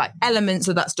the like elements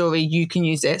of that story you can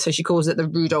use it. So she calls it the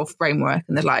Rudolph framework,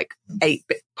 and there's like 8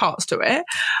 parts to it.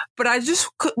 But I just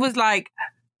was like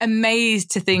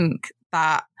amazed to think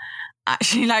that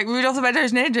actually like Rudolph the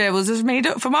Red-Nosed Reindeer was just made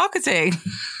up for marketing.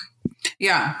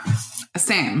 Yeah,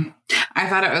 same. I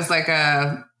thought it was like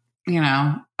a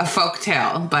folk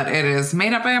tale, but it is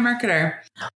made up by a marketer.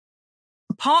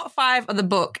 Part 5 of the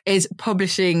book is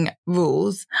publishing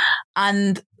rules.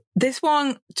 And this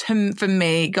one for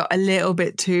me got a little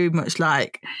bit too much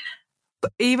like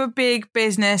either big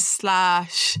business / I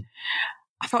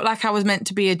felt like I was meant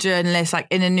to be a journalist, like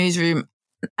in a newsroom.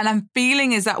 And I'm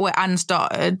feeling is that where Anne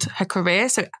started her career.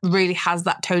 So it really has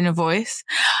that tone of voice.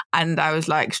 And I was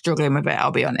like struggling with it,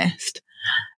 I'll be honest.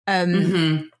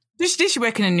 Did she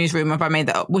work in a newsroom, if I made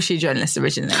that up? Was she a journalist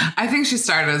originally? I think she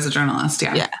started as a journalist,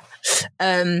 yeah.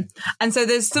 And so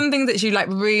there's some things that she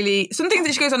some things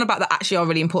that she goes on about that actually are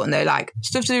really important though, like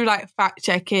stuff to do like fact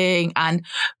checking and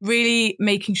really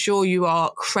making sure you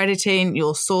are crediting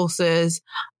your sources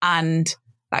and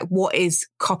like what is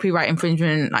copyright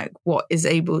infringement, like what is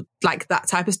able, like that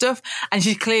type of stuff. And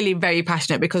she's clearly very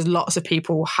passionate because lots of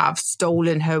people have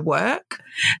stolen her work,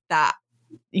 that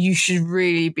you should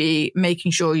really be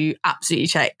making sure you absolutely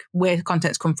check where the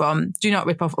content's come from. Do not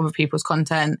rip off other people's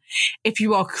content. If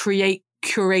you are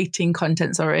curating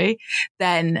content,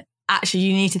 then actually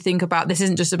you need to think about, this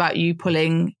isn't just about you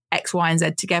pulling X, Y, and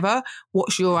Z together.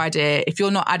 What's your idea? If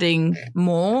you're not adding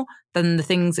more than the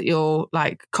things that you're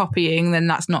like copying, then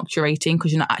that's not curating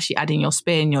because you're not actually adding your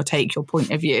spin, your take, your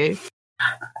point of view.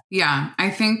 Yeah, I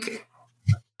think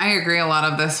I agree. A lot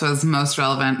of this was most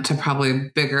relevant to probably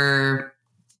bigger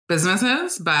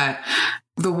businesses, but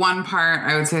the one part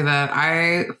I would say that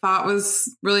I thought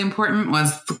was really important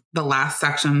was the last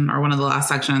section, or one of the last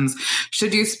sections.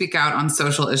 Should you speak out on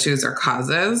social issues or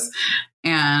causes?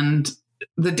 And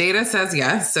the data says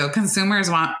yes. So consumers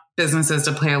want businesses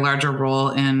to play a larger role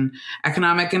in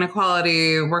economic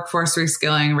inequality, workforce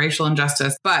reskilling, racial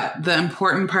injustice. But the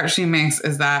important part she makes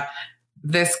is that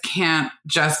this can't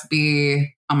just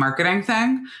be a marketing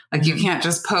thing. Like you can't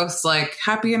just post like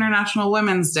Happy International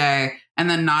Women's Day and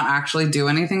then not actually do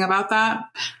anything about that.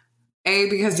 A,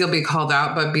 because you'll be called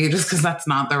out, but B, just because that's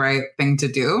not the right thing to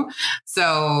do.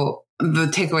 So the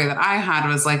takeaway that I had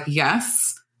was like,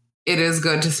 yes, it is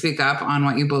good to speak up on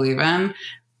what you believe in,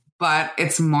 but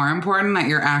it's more important that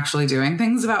you're actually doing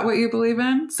things about what you believe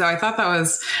in. So I thought that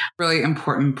was a really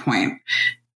important point,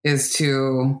 is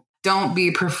to don't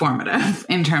be performative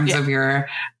in terms of your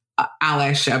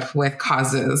allyship with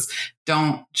causes.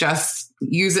 Don't just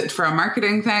use it for a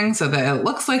marketing thing so that it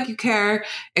looks like you care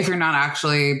if you're not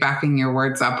actually backing your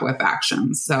words up with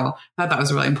actions. So I thought that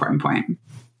was a really important point.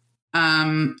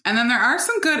 And then there are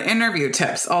some good interview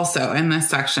tips also in this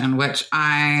section, which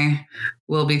I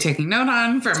will be taking note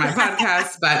on for my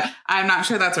podcast, but I'm not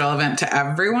sure that's relevant to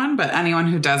everyone, but anyone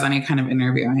who does any kind of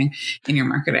interviewing in your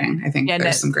marketing, I think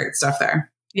there's some great stuff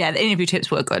there. Yeah, the interview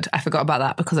tips were good. I forgot about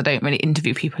that because I don't really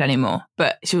interview people anymore,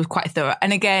 but she was quite thorough.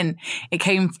 And again,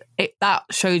 that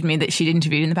showed me that she'd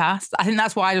interviewed in the past. I think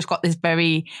that's why I just got this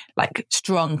very like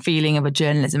strong feeling of a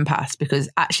journalism past, because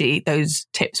actually those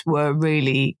tips were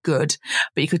really good,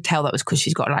 but you could tell that was because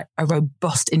she's got like a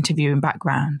robust interviewing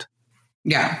background.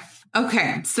 Yeah.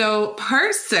 Okay. So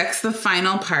part 6, the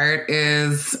final part,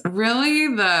 is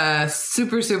really the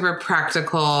super, super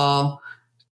practical,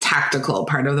 tactical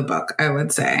part of the book, I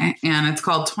would say. And it's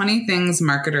called 20 Things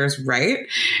Marketers Write.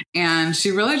 And she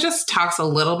really just talks a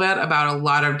little bit about a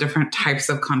lot of different types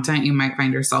of content you might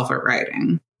find yourself at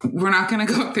writing. We're not going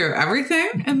to go through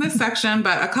everything in this section,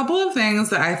 but a couple of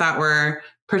things that I thought were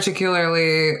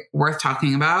particularly worth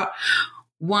talking about.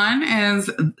 One is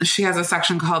she has a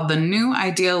section called The New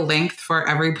Ideal Length for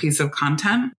Every Piece of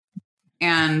Content.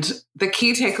 And the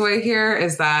key takeaway here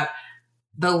is that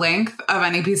the length of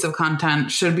any piece of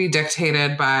content should be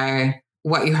dictated by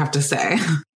what you have to say,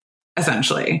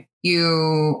 essentially.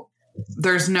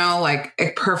 There's no like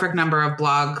a perfect number of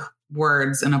blog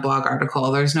words in a blog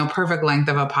article. There's no perfect length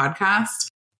of a podcast.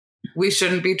 We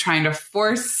shouldn't be trying to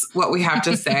force what we have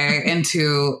to say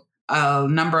into a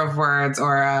number of words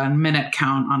or a minute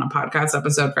count on a podcast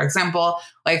episode, for example.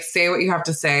 Like, say what you have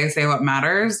to say what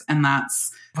matters, and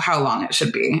that's how long it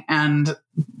should be. And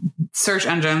search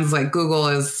engines like Google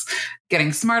is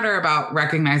getting smarter about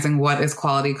recognizing what is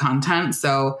quality content.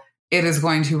 So it is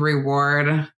going to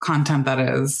reward content that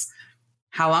is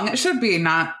how long it should be,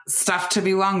 not stuff to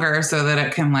be longer so that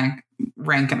it can like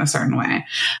rank in a certain way.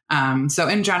 So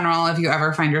in general, if you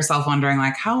ever find yourself wondering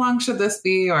like, how long should this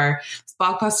be? Or this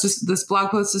blog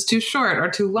post is too short or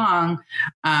too long.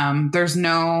 There's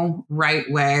no right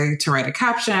way to write a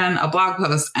caption, a blog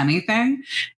post, anything.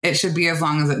 It should be as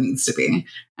long as it needs to be.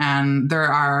 And there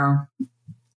are,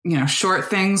 short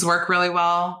things work really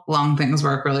well. Long things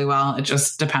work really well. It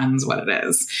just depends what it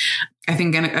is. I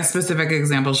think a specific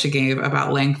example she gave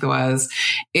about length was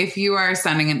if you are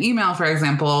sending an email, for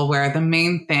example, where the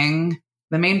main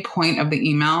point of the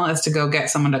email is to go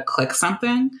get someone to click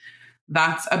something,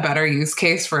 that's a better use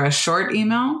case for a short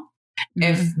email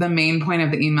If the main point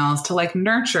of the email is to like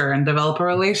nurture and develop a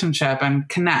relationship and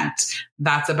connect,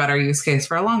 that's a better use case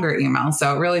for a longer email.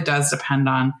 So it really does depend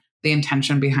on the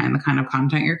intention behind the kind of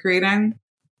content you're creating.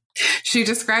 She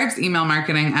describes email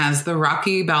marketing as the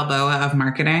Rocky Balboa of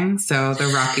marketing. So the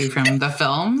Rocky from the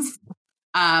films,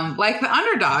 like the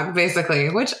underdog, basically,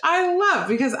 which I love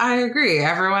because I agree.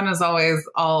 Everyone is always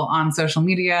all on social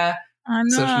media. I know.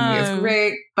 Social media is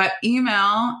great, but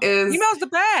email's the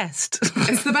best.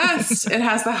 It's the best. It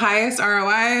has the highest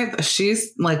ROI.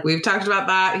 She's like, we've talked about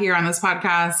that here on this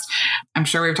podcast. I'm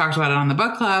sure we've talked about it on the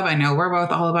book club. I know we're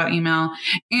both all about email,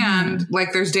 and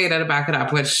like there's data to back it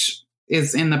up, which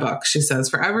is in the book. She says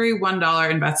for every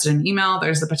 $1 invested in email,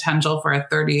 there's the potential for a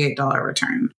 $38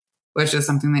 return, which is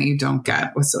something that you don't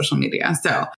get with social media.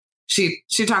 So she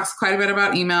talks quite a bit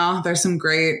about email. There's some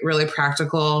great, really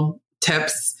practical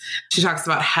tips. She talks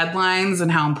about headlines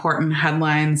and how important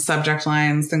headlines, subject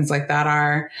lines, things like that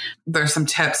are. There's some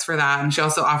tips for that. And she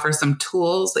also offers some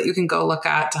tools that you can go look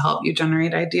at to help you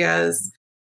generate ideas.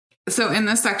 So in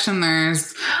this section,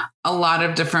 there's a lot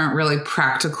of different really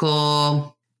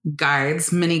practical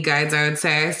guides, mini guides, I would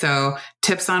say. So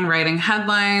tips on writing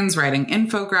headlines, writing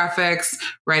infographics,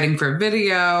 writing for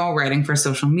video, writing for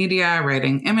social media,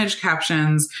 writing image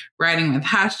captions, writing with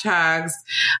hashtags.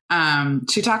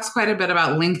 She talks quite a bit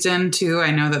about LinkedIn too.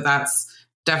 I know that that's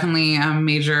definitely a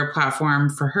major platform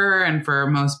for her and for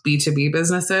most B2B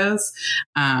businesses.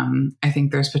 I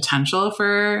think there's potential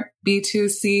for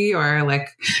B2C, or like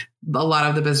a lot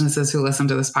of the businesses who listen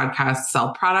to this podcast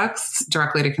sell products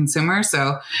directly to consumers. So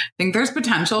I think there's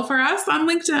potential for us on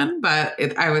LinkedIn, but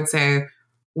I would say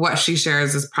what she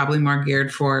shares is probably more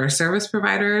geared for service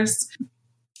providers.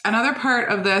 Another part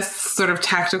of this sort of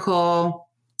tactical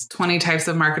 20 types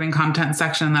of marketing content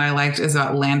section that I liked is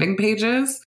about landing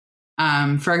pages.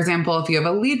 For example, if you have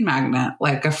a lead magnet,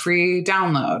 like a free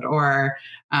download or,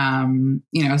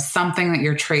 something that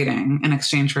you're trading in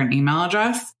exchange for an email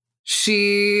address,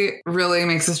 she really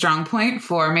makes a strong point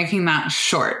for making that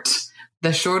short.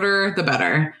 The shorter, the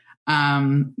better.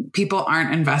 People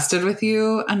aren't invested with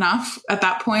you enough at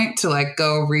that point to like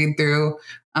go read through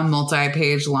a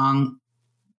multi-page long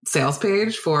sales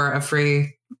page for a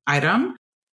free item.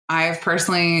 I've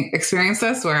personally experienced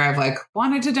this where I've like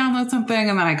wanted to download something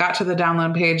and then I got to the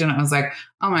download page and it was like,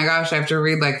 oh my gosh, I have to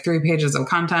read like 3 pages of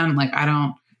content. Like I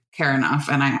don't care enough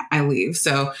and I leave.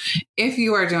 So if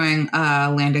you are doing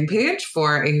a landing page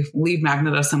for a lead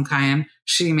magnet of some kind,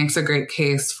 she makes a great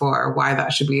case for why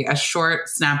that should be as short,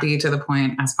 snappy, to the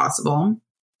point as possible.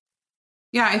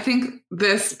 Yeah, I think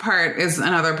this part is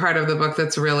another part of the book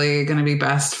that's really going to be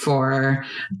best for,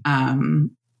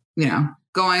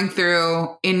 going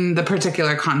through in the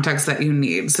particular context that you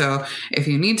need. So if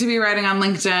you need to be writing on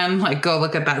LinkedIn, like go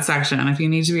look at that section. If you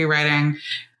need to be writing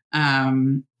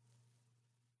an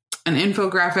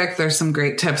infographic, there's some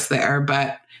great tips there,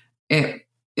 but it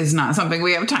is not something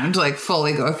we have time to like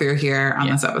fully go through here on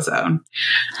this episode.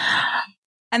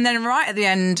 And then right at the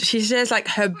end, she shares like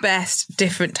her best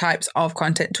different types of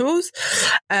content tools.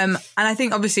 And I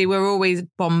think obviously we're always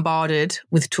bombarded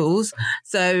with tools.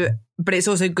 So, but it's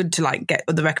also good to like get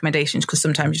other recommendations because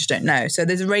sometimes you just don't know. So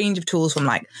there's a range of tools from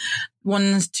like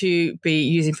ones to be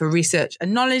using for research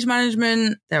and knowledge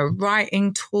management. There are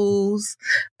writing tools.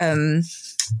 There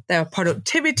are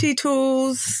productivity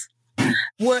tools,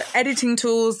 work editing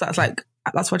tools. That's what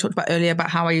I talked about earlier about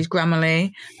how I use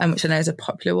Grammarly, which I know is a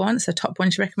popular one. It's a top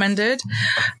one she recommended.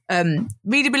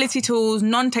 Readability tools,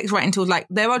 non-text writing tools. Like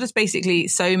there are just basically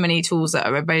so many tools that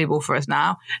are available for us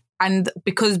now. And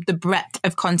because the breadth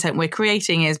of content we're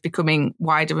creating is becoming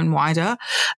wider and wider.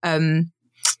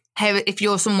 If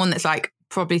you're someone that's like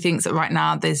probably thinks that right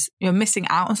now you're missing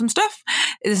out on some stuff,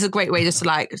 this is a great way just to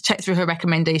like check through her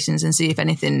recommendations and see if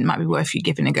anything might be worth you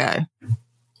giving a go.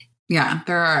 Yeah,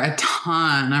 there are a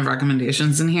ton of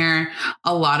recommendations in here,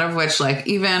 a lot of which, like,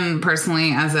 even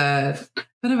personally as a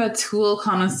bit of a tool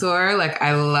connoisseur, like,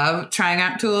 I love trying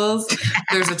out tools.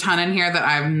 There's a ton in here that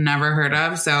I've never heard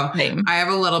of. So Same. I have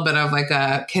a little bit of like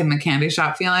a kid in the candy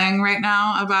shop feeling right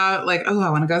now about like, oh, I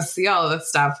want to go see all of this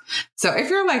stuff. So if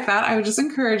you're like that, I would just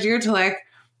encourage you to like,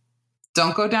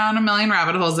 don't go down a million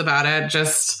rabbit holes about it.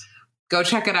 Just go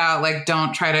check it out. Like,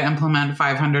 don't try to implement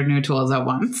 500 new tools at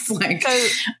once. Like, so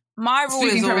my rule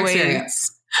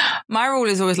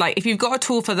is always like, if you've got a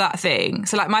tool for that thing,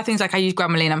 so like my thing's like I use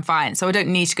Grammarly and I'm fine. So I don't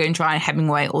need to go and try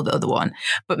Hemingway or the other one.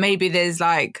 But maybe there's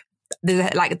the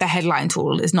headline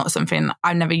tool is not something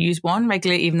I've never used one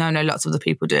regularly, even though I know lots of other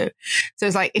people do. So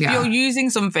it's like, if you're using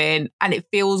something and it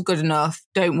feels good enough,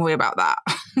 don't worry about that.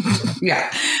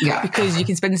 Yeah. Because you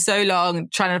can spend so long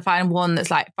trying to find one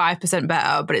that's like 5%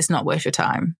 better, but it's not worth your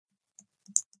time.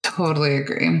 Totally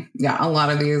agree. Yeah, a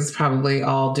lot of these probably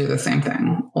all do the same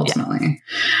thing ultimately.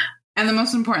 Yeah. And the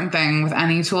most important thing with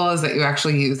any tool is that you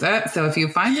actually use it. So if you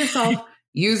find yourself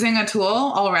using a tool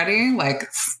already, like,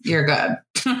 you're good.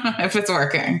 If it's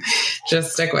working,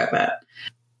 just stick with it.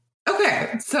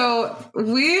 Okay, so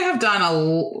we have done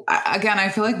again, I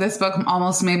feel like this book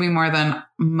almost maybe more than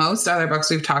most other books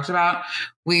we've talked about.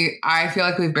 I feel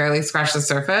like we've barely scratched the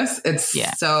surface. It's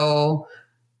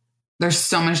there's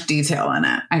so much detail in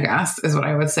it, I guess, is what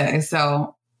I would say.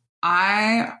 So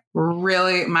my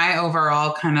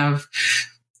overall kind of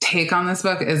take on this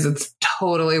book is it's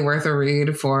totally worth a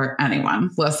read for anyone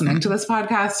listening to this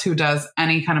podcast who does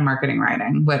any kind of marketing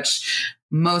writing, which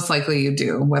most likely you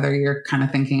do, whether you're kind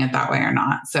of thinking it that way or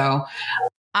not. So,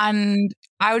 and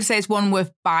I would say it's one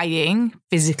worth buying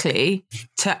physically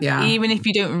even if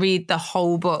you don't read the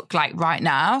whole book, like right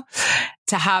now,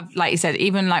 to have, like you said,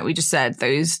 even like we just said,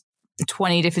 those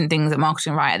 20 different things that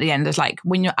marketing write at the end is like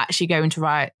when you're actually going to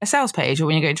write a sales page or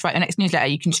when you're going to write your next newsletter,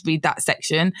 you can just read that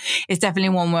section. It's definitely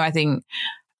one where I think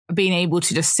being able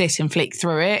to just sit and flick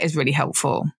through it is really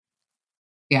helpful.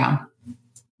 Yeah.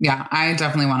 Yeah, I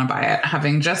definitely want to buy it.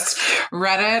 Having just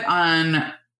read it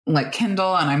on like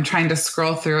Kindle and I'm trying to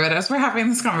scroll through it as we're having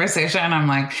this conversation, I'm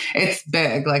like, it's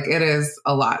big. Like it is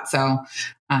a lot. So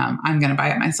I'm going to buy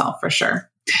it myself for sure.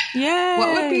 Yeah.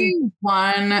 What would be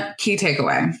one key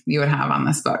takeaway you would have on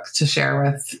this book to share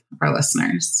with our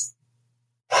listeners?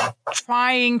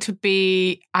 Trying to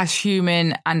be as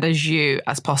human and as you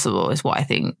as possible is what I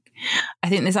think. I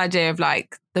think this idea of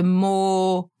like the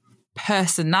more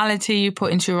personality you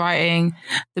put into writing,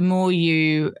 the more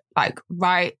you like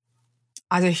write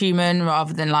as a human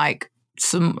rather than like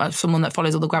someone that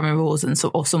follows all the grammar rules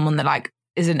or someone that like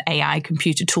is an AI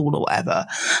computer tool or whatever.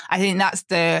 I think that's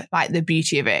the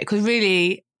beauty of it, because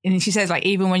really, and she says like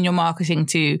even when you're marketing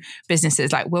to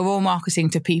businesses, like we're all marketing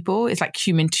to people. It's like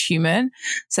human to human.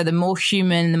 So the more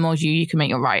human, the more you can make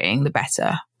your writing, the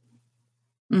better.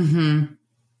 Mm-hmm.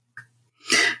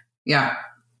 Yeah.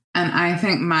 And I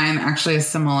think mine actually is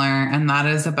similar, and that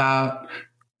is about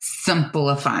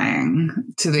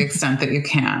simplifying to the extent that you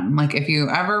can. Like if you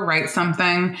ever write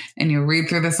something and you read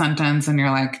through the sentence and you're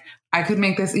like, I could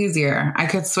make this easier. I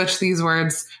could switch these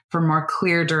words for more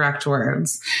clear, direct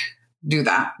words. Do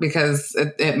that because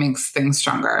it makes things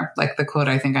stronger. Like the quote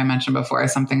I think I mentioned before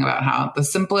is something about how the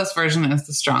simplest version is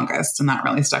the strongest. And that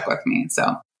really stuck with me.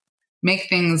 So make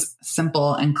things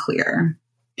simple and clear.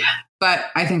 But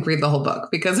I think read the whole book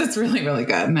because it's really, really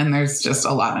good. And there's just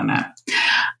a lot in it.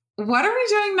 What are we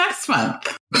doing next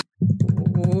month?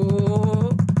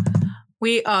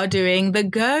 We are doing The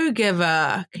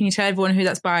Go-Giver. Can you tell everyone who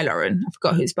that's by, Lauren? I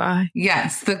forgot who it's by.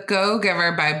 Yes, The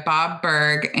Go-Giver by Bob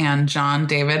Burg and John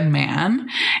David Mann.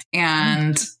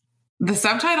 And the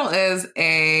subtitle is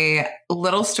a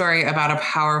little story about a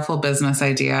powerful business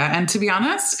idea. And to be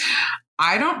honest,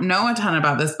 I don't know a ton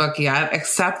about this book yet,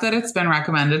 except that it's been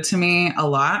recommended to me a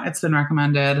lot. It's been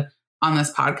recommended on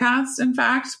this podcast, in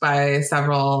fact, by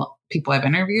several people I've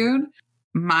interviewed.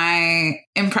 My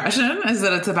impression is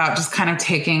that it's about just kind of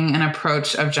taking an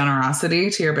approach of generosity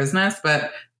to your business,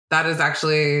 but that is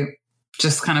actually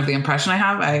just kind of the impression I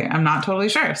have. I'm not totally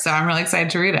sure. So I'm really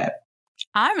excited to read it.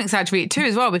 I'm excited to read it too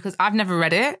as well, because I've never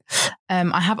read it.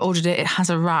 I have ordered it. It has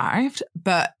arrived,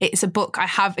 but it's a book I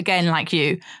have, again, like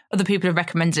you, other people have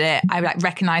recommended it. I like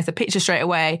recognize the picture straight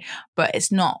away, but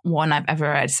it's not one I've ever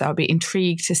read. So I'll be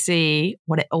intrigued to see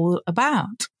what it's all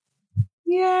about.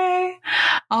 Yay.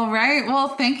 All right. Well,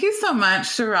 thank you so much,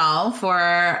 Sherelle,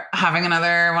 for having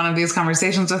another one of these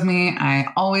conversations with me. I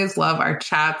always love our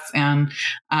chats, and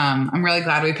I'm really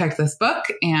glad we picked this book,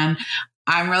 and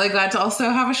I'm really glad to also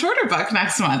have a shorter book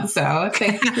next month. So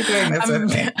thank you for doing this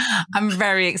with me. I'm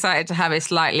very excited to have a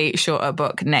slightly shorter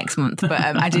book next month, but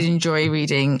I did enjoy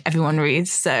reading Everyone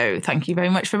Reads. So thank you very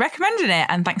much for recommending it,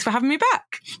 and thanks for having me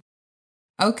back.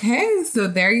 Okay, so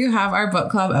there you have our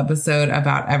book club episode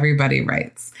about Everybody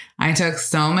Writes. I took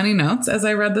so many notes as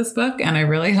I read this book, and I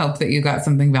really hope that you got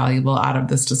something valuable out of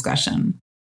this discussion.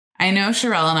 I know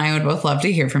Sherelle and I would both love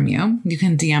to hear from you. You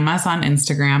can DM us on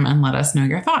Instagram and let us know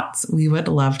your thoughts. We would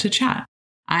love to chat.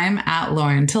 I'm at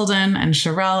Lauren Tilden, and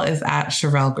Sherelle is at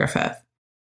Sherelle Griffith.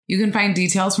 You can find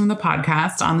details from the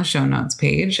podcast on the show notes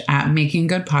page at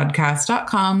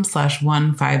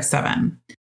makinggoodpodcast.com/157.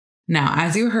 Now,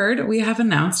 as you heard, we have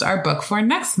announced our book for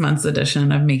next month's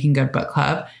edition of Making Good Book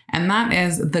Club, and that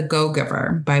is The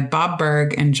Go-Giver by Bob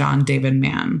Burg and John David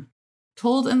Mann.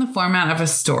 Told in the format of a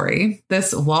story,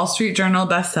 this Wall Street Journal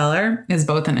bestseller is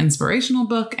both an inspirational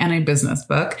book and a business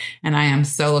book, and I am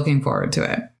so looking forward to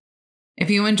it. If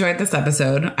you enjoyed this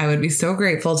episode, I would be so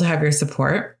grateful to have your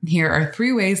support. Here are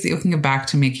 3 ways that you can give back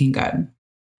to Making Good.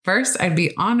 First, I'd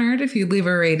be honored if you'd leave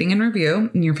a rating and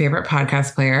review in your favorite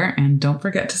podcast player, and don't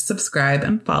forget to subscribe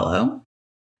and follow.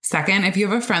 Second, if you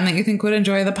have a friend that you think would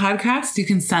enjoy the podcast, you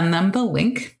can send them the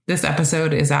link. This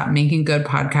episode is at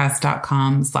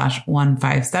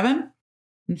makinggoodpodcast.com/157.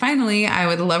 And finally, I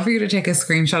would love for you to take a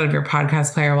screenshot of your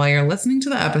podcast player while you're listening to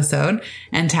the episode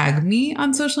and tag me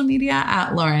on social media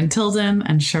at Lauren Tilden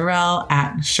and Sherelle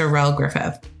at Sherelle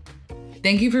Griffith.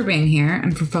 Thank you for being here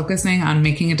and for focusing on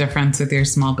making a difference with your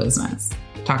small business.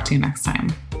 Talk to you next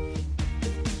time.